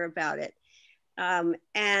teacher about it. I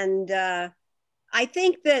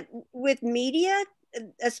think that with media,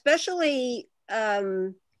 especially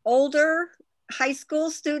older high school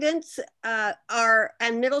students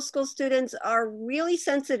and middle school students are really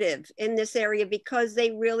sensitive in this area because they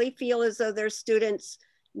really feel as though their students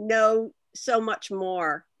know so much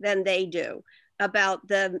more than they do about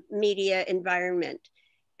the media environment.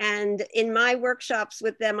 And in my workshops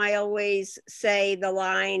with them, I always say the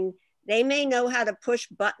line, they may know how to push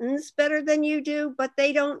buttons better than you do, but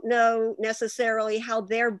they don't know necessarily how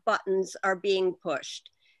their buttons are being pushed.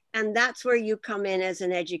 And that's where you come in as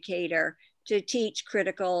an educator to teach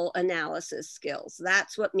critical analysis skills.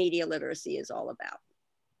 That's what media literacy is all about.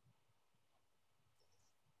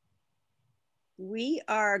 We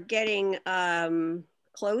are getting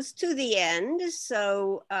close to the end.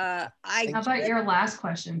 So how about your last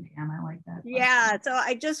question, Pam? I like that. Yeah, question. so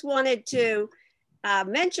I just wanted to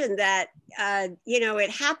mention that, it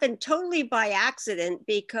happened totally by accident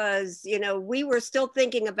because, we were still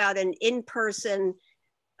thinking about an in-person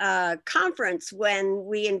conference when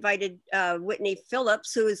we invited Whitney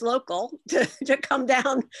Phillips, who is local, to come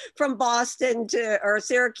down from Boston or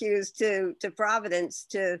Syracuse to Providence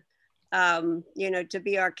to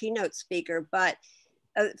be our keynote speaker. But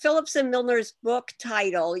Phillips and Milner's book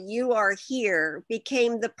title, You Are Here,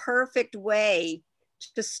 became the perfect way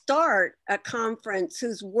to start a conference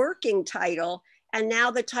whose working title, and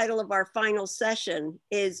now the title of our final session,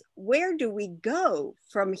 is Where Do We Go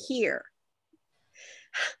From Here?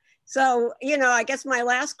 So, I guess my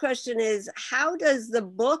last question is, how does the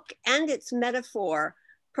book and its metaphor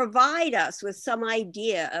provide us with some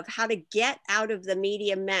idea of how to get out of the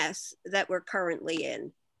media mess that we're currently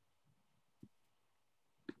in?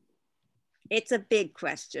 It's a big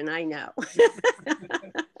question, I know.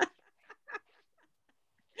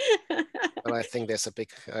 Well, I think there's a big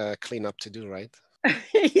cleanup to do, right?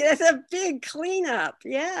 There's a big cleanup,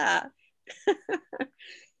 yeah.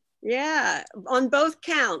 Yeah, on both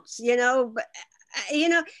counts, but,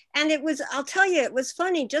 and it was, I'll tell you, it was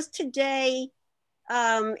funny just today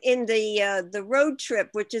in the road trip,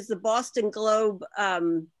 which is the Boston Globe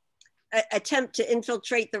attempt to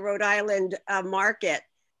infiltrate the Rhode Island market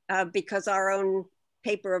because our own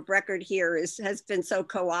paper of record here has been so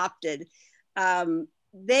co-opted.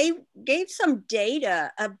 They gave some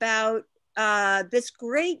data about this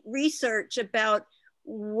great research about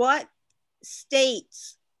what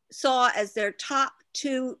states saw as their top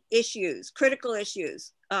 2 issues, critical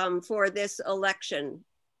issues for this election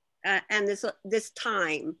and this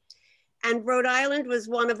time. And Rhode Island was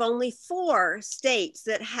one of only 4 states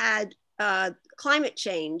that had climate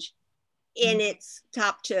change in its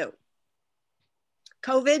top 2.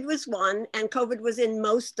 COVID was 1, and COVID was in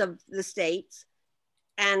most of the states,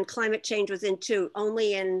 and climate change was in 2,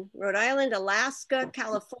 only in Rhode Island, Alaska,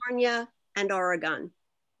 California, and Oregon.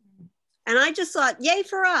 And I just thought, yay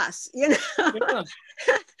for us, yeah.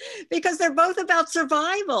 Because they're both about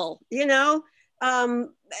survival, and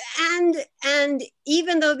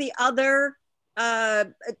even though the other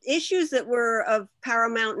issues that were of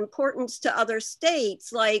paramount importance to other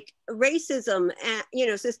states, like racism,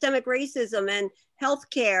 and, systemic racism and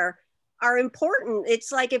healthcare, are important.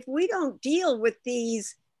 It's like, if we don't deal with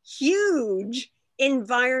these huge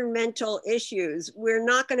environmental issues, we're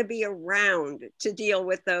not going to be around to deal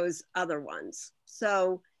with those other ones.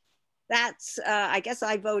 So that's, I guess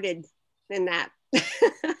I voted in that.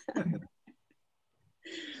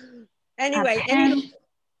 Anyway,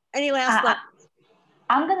 any last thoughts?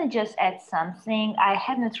 I'm going to just add something. I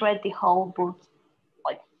haven't read the whole book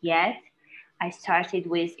yet. I started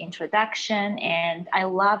with introduction, and I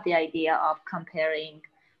love the idea of comparing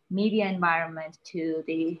media environment to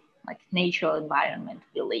the natural environment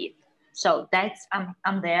we live. So that's,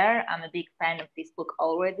 I'm there. I'm a big fan of this book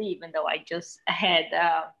already, even though I just had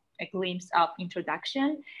a glimpse of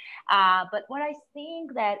introduction. But what I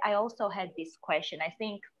think that I also had this question, I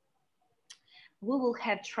think we will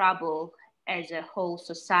have trouble as a whole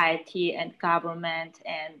society and government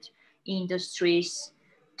and industries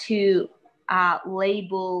to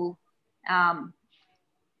label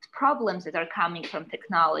problems that are coming from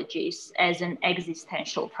technologies as an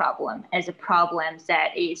existential problem, as a problem that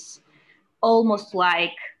is almost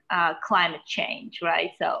like climate change,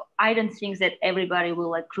 right? So I don't think that everybody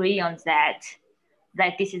will agree on that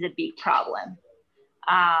this is a big problem.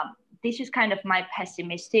 This is kind of my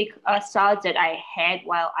pessimistic thoughts that I had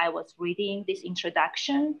while I was reading this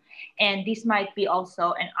introduction. And this might be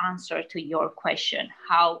also an answer to your question,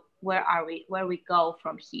 where we go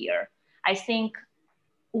from here. I think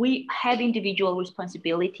we have individual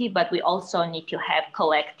responsibility, but we also need to have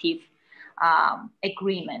collective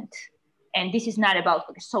agreement. And this is not about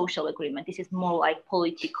a social agreement. This is more like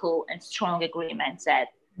political and strong agreements that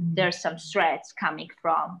there's some threats coming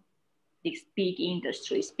from these big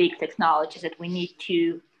industries, big technologies that we need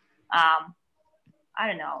to,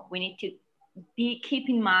 we need to keep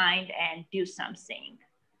in mind and do something.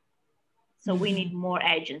 So we need more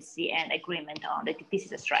agency and agreement on that this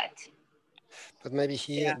is a threat. But maybe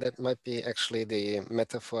here that might be actually the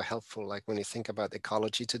metaphor helpful, like when you think about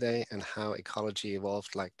ecology today and how ecology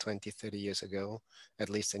evolved like 20, 30 years ago, at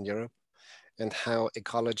least in Europe, and how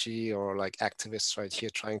ecology or like activists right here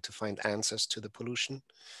trying to find answers to the pollution.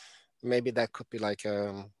 Maybe that could be like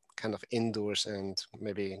a kind of indoors and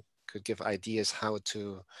maybe could give ideas how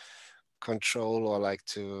to control or like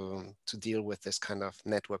to deal with this kind of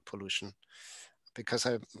network pollution. Because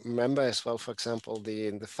I remember as well, for example,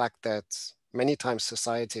 the fact that many times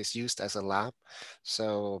society is used as a lab.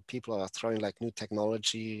 So people are throwing like new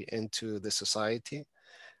technology into the society.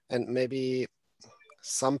 And maybe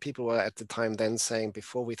some people were at the time then saying,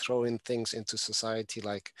 before we throw in things into society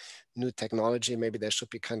like new technology, maybe there should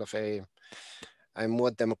be kind of a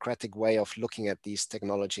more democratic way of looking at these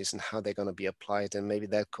technologies and how they're going to be applied. And maybe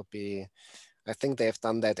that could be, I think they have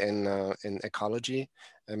done that in ecology,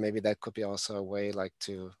 and maybe that could be also a way like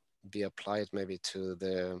to be applied maybe to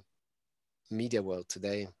the media world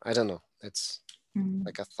today. I don't know. It's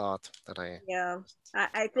like a thought that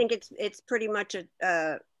I think it's pretty much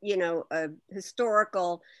a you know, a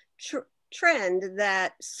historical trend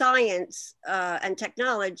that science and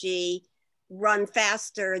technology run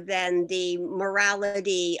faster than the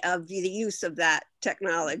morality of the use of that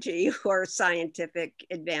technology or scientific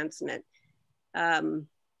advancement.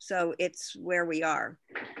 So it's where we are.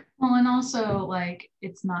 Well, and also like,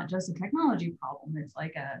 it's not just a technology problem. It's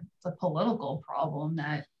like it's a political problem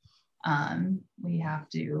that we have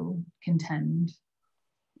to contend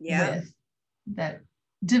with. That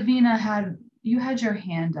Davina you had your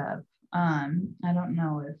hand up. I don't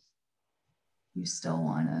know if you still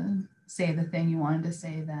want to say the thing you wanted to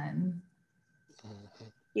say then.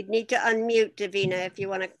 You'd need to unmute, Davina, if you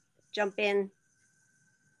want to jump in.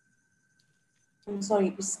 I'm sorry,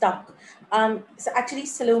 it was stuck. So actually,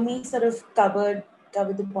 Salome sort of covered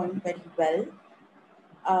the point very well.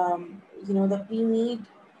 You know, that we need,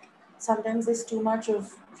 sometimes there's too much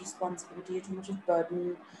of responsibility, too much of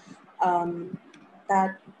burden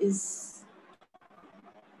that is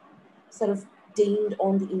sort of dinged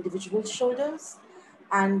on the individual's shoulders.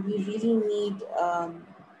 And we really need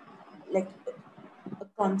like a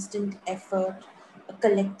constant effort, a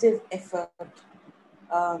collective effort,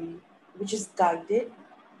 which is guided,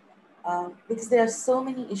 because there are so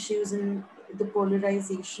many issues in the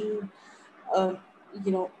polarization,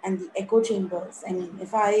 you know, and the echo chambers. I mean,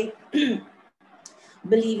 if I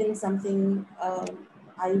believe in something,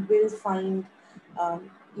 I will find,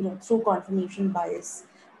 you know, through confirmation bias,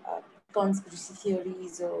 conspiracy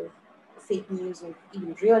theories or fake news or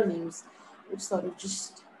even real news, which sort of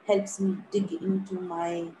just helps me dig into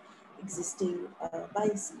my existing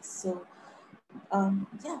biases. So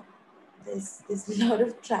yeah, there's a lot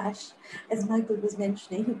of trash, as Michael was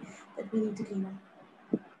mentioning, that we need to clean up.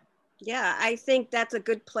 Yeah, I think that's a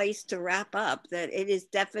good place to wrap up, that it is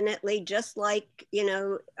definitely just like, you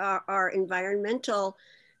know, our environmental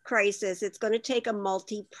crisis. It's going to take a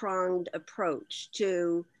multi-pronged approach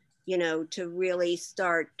to, you know, to really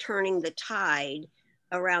start turning the tide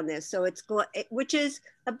around this. So which is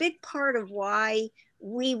a big part of why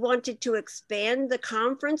we wanted to expand the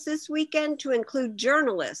conference this weekend to include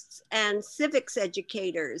journalists and civics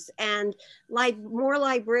educators and more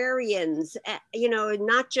librarians, you know,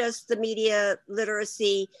 not just the media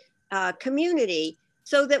literacy community,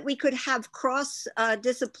 so that we could have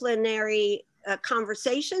cross-disciplinary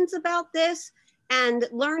conversations about this and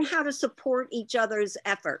learn how to support each other's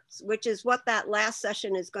efforts, which is what that last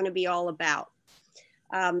session is going to be all about.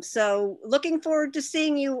 So looking forward to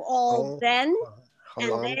seeing you all then.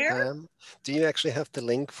 Hold on, Pam. Do you actually have the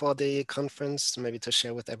link for the conference, maybe to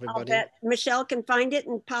share with everybody? I'll bet Michelle can find it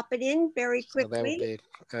and pop it in very quickly.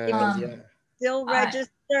 So that would be, still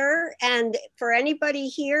register, and for anybody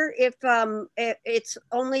here, if it's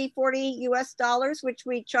only $40 US, which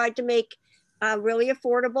we tried to make really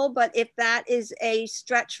affordable, but if that is a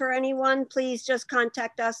stretch for anyone, please just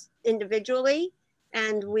contact us individually,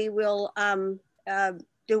 and we will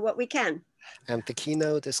do what we can. And the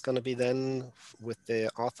keynote is going to be then with the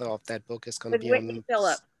author of that book is going to be Whitney on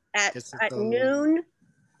Phillips at noon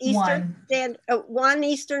Eastern 1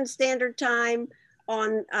 Eastern Standard Time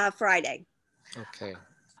on Friday. Okay.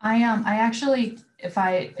 I actually, if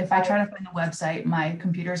I try to find the website, my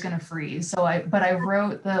computer is going to freeze. So I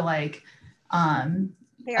wrote the like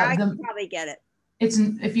here, I can probably get it. It's,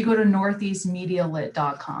 if you go to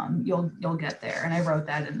northeastmedialit.com, you'll get there, and I wrote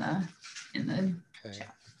that in the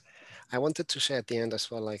chat. I wanted to share at the end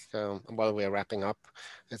as well, like while we're wrapping up,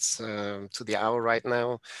 it's to the hour right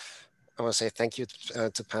now. I want to say thank you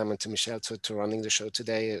to Pam and to Michelle to running the show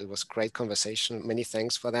today. It was great conversation. Many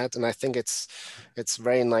thanks for that. And I think it's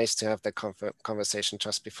very nice to have the conversation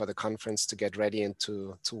just before the conference to get ready and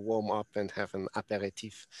to warm up and have an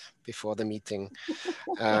aperitif before the meeting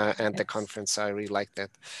and the conference. I really like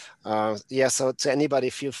that. Yeah, so to anybody,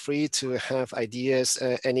 feel free to have ideas,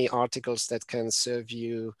 any articles that can serve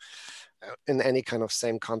you in any kind of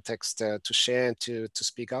same context to share and to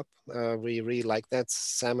speak up. We really like that,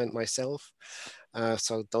 Sam and myself.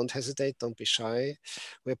 So don't hesitate, don't be shy.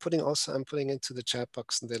 I'm putting into the chat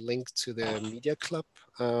box the link to the media club.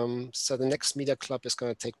 So the next media club is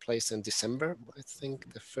going to take place in December, I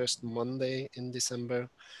think the first Monday in December.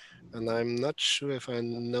 And I'm not sure if I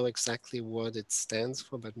know exactly what it stands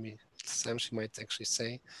for, but Sam, she might actually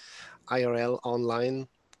say IRL online.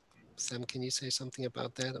 Sam, can you say something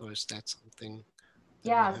about that, or is that something?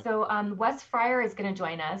 Yeah, so Wes Fryer is going to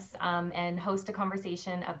join us and host a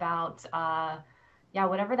conversation about, yeah,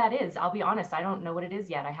 whatever that is. I'll be honest, I don't know what it is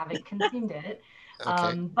yet. I haven't consumed it,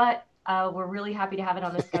 okay. But we're really happy to have it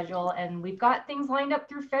on the schedule, and we've got things lined up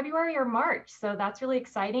through February or March, so that's really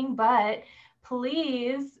exciting. But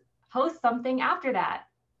please host something after that.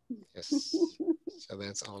 Yes. So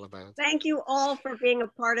that's all about. Thank you all for being a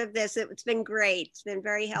part of this. It's been great. It's been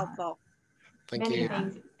very helpful. Thank Many you.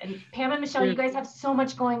 things. And Pam and Michelle, you guys have so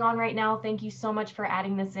much going on right now. Thank you so much for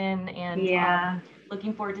adding this in, and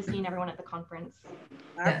looking forward to seeing everyone at the conference.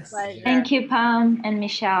 Our pleasure. Thank you, Pam and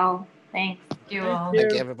Michelle. Thanks. Thank you all.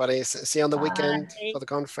 Thank you, everybody. See you on the weekend for the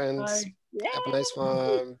conference. Bye. Have a nice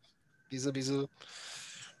one. Bisous, bisous.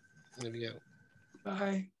 There we go.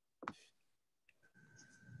 Bye.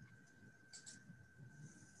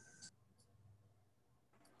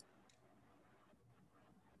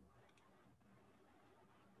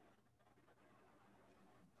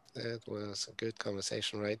 That was a good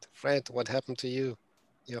conversation, right? Fred, what happened to you?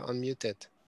 You're unmuted.